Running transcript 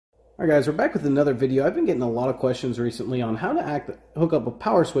Alright guys, we're back with another video. I've been getting a lot of questions recently on how to hook up a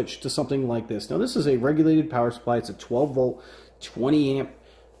power switch to something like this. Now this is a regulated power supply. It's a 12 volt, 20 amp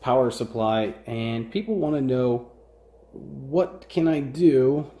power supply, and people want to know, what can I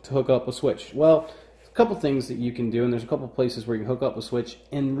do to hook up a switch? Well, a couple things that you can do, and there's a couple places where you can hook up a switch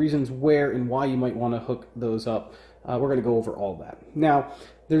and reasons where and why you might want to hook those up. We're going to go over all that. Now,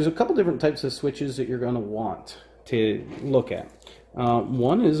 there's a couple different types of switches that you're going to want to look at.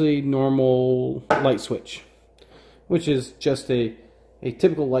 One is a normal light switch, which is just a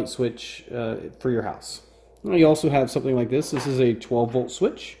typical light switch for your house. Now, you also have something like this. This is a 12 volt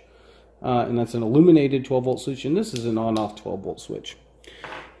switch, and that's an illuminated 12 volt switch, and this is an on-off 12 volt switch.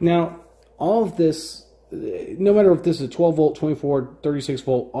 Now, all of this, no matter if this is a 12 volt, 24, 36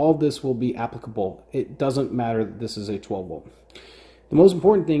 volt, all of this will be applicable. It doesn't matter that this is a 12 volt. The most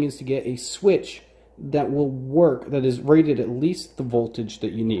important thing is to get a switch that will work, that is rated at least the voltage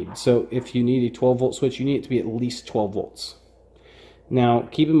that you need. So if you need a 12 volt switch, you need it to be at least 12 volts. Now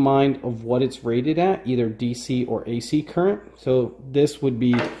keep in mind of what it's rated at, either DC or AC current. So this would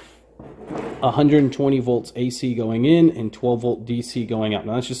be 120 volts AC going in and 12 volt DC going out.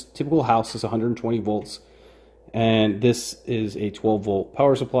 Now that's just typical house is 120 volts, and this is a 12 volt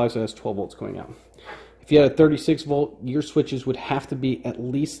power supply, so that's 12 volts going out. If you had a 36 volt, your switches would have to be at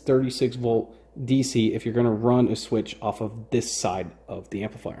least 36 volt DC if you're going to run a switch off of this side of the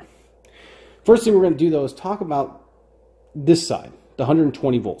amplifier. First thing we're going to do though is talk about this side, the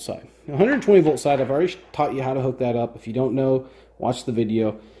 120 volt side. The 120 volt side, I've already taught you how to hook that up. If you don't know, watch the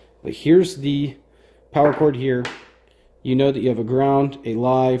video. But here's the power cord here. You know that you have a ground, a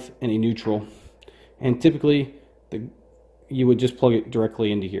live, and a neutral. And typically you would just plug it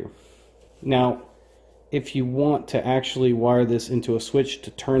directly into here. Now, if you want to actually wire this into a switch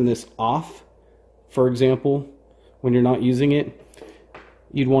to turn this off, for example, when you're not using it,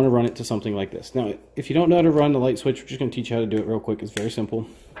 you'd want to run it to something like this. Now, if you don't know how to run the light switch, we're just going to teach you how to do it real quick. It's very simple.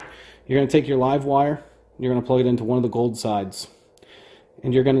 You're going to take your live wire, you're going to plug it into one of the gold sides,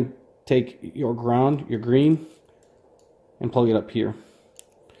 and you're going to take your ground, your green, and plug it up here.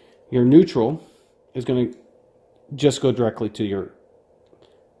 Your neutral is going to just go directly to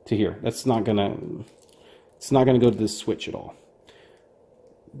here. It's not going to go to this switch at all.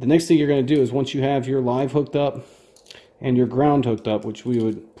 The next thing you're going to do is, once you have your live hooked up and your ground hooked up, which we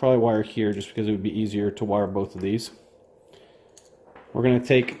would probably wire here just because it would be easier to wire both of these, we're going to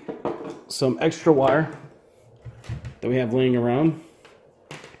take some extra wire that we have laying around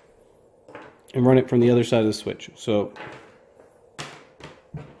and run it from the other side of the switch. So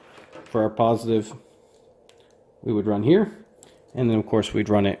for our positive, we would run here, and then of course we'd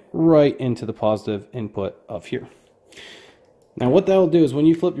run it right into the positive input of here. Now what that will do is, when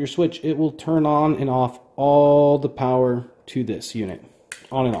you flip your switch, it will turn on and off all the power to this unit,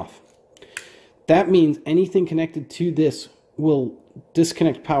 on and off. That means anything connected to this will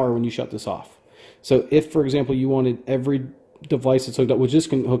disconnect power when you shut this off. So if, for example, you wanted every device that's hooked up, we're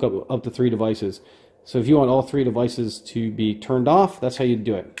just going to hook up to 3 devices. So if you want all 3 devices to be turned off, that's how you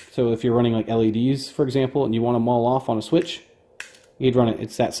do it. So if you're running like LEDs, for example, and you want them all off on a switch, you'd run it.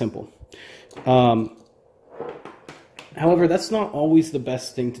 It's that simple. However, that's not always the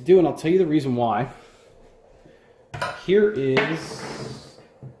best thing to do, and I'll tell you the reason why. Here is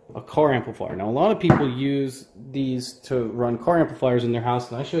a car amplifier. Now, a lot of people use these to run car amplifiers in their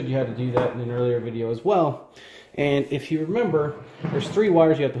house, and I showed you how to do that in an earlier video as well. And if you remember, there's 3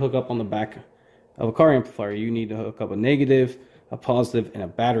 wires you have to hook up on the back of a car amplifier. You need to hook up a negative, a positive, and a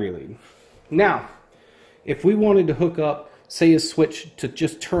battery lead. Now, if we wanted to hook up, say, a switch to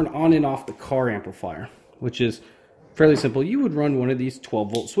just turn on and off the car amplifier, which is fairly simple, you would run one of these 12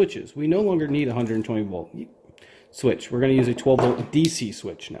 volt switches. We no longer need a 120 volt switch. We're going to use a 12 volt DC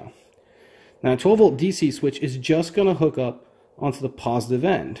switch now. Now a 12 volt DC switch is just going to hook up onto the positive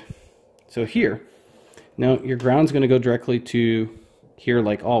end. So here, now your ground's going to go directly to here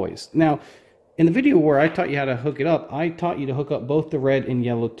like always. Now in the video where I taught you how to hook it up, I taught you to hook up both the red and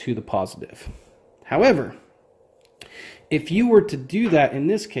yellow to the positive. However, if you were to do that in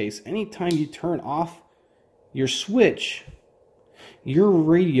this case, anytime you turn off your switch, your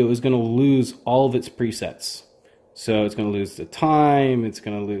radio is going to lose all of its presets. So it's going to lose the time, it's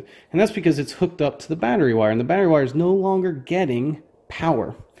going to lose, and that's because it's hooked up to the battery wire, and the battery wire is no longer getting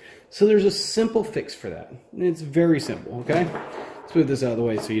power. So there's a simple fix for that. It's very simple, okay? Let's move this out of the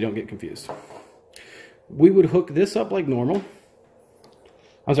way so you don't get confused. We would hook this up like normal.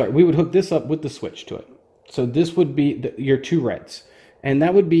 We would hook this up with the switch to it. So this would be your 2 reds, and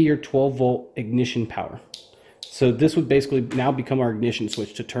that would be your 12 volt ignition power. So this would basically now become our ignition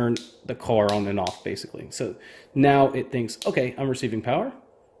switch to turn the car on and off, basically. So now it thinks, okay, I'm receiving power.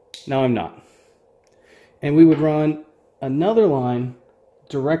 Now I'm not. And we would run another line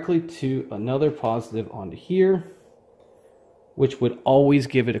directly to another positive onto here, which would always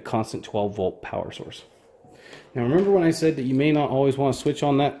give it a constant 12 volt power source. Now remember when I said that you may not always want to switch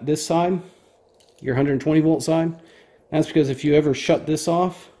on this side, your 120 volt side? That's because if you ever shut this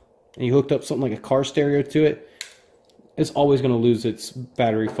off and you hooked up something like a car stereo to it, it's always going to lose its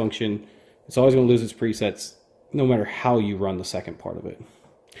battery function. It's always going to lose its presets, no matter how you run the second part of it.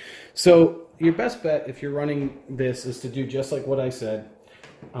 So your best bet if you're running this is to do just like what I said.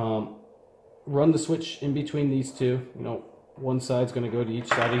 Run the switch in between these two. You know, one side's going to go to each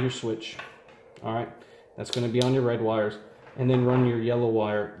side of your switch. All right, that's going to be on your red wires, and then run your yellow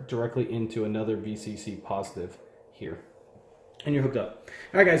wire directly into another VCC positive here, and you're hooked up.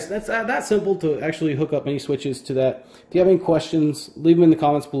 All right, guys, that's that simple to actually hook up any switches to that. If you have any questions, leave them in the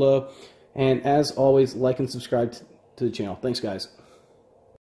comments below, and as always, like and subscribe to the channel. Thanks, guys.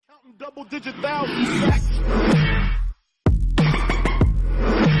 Double-digit thousands.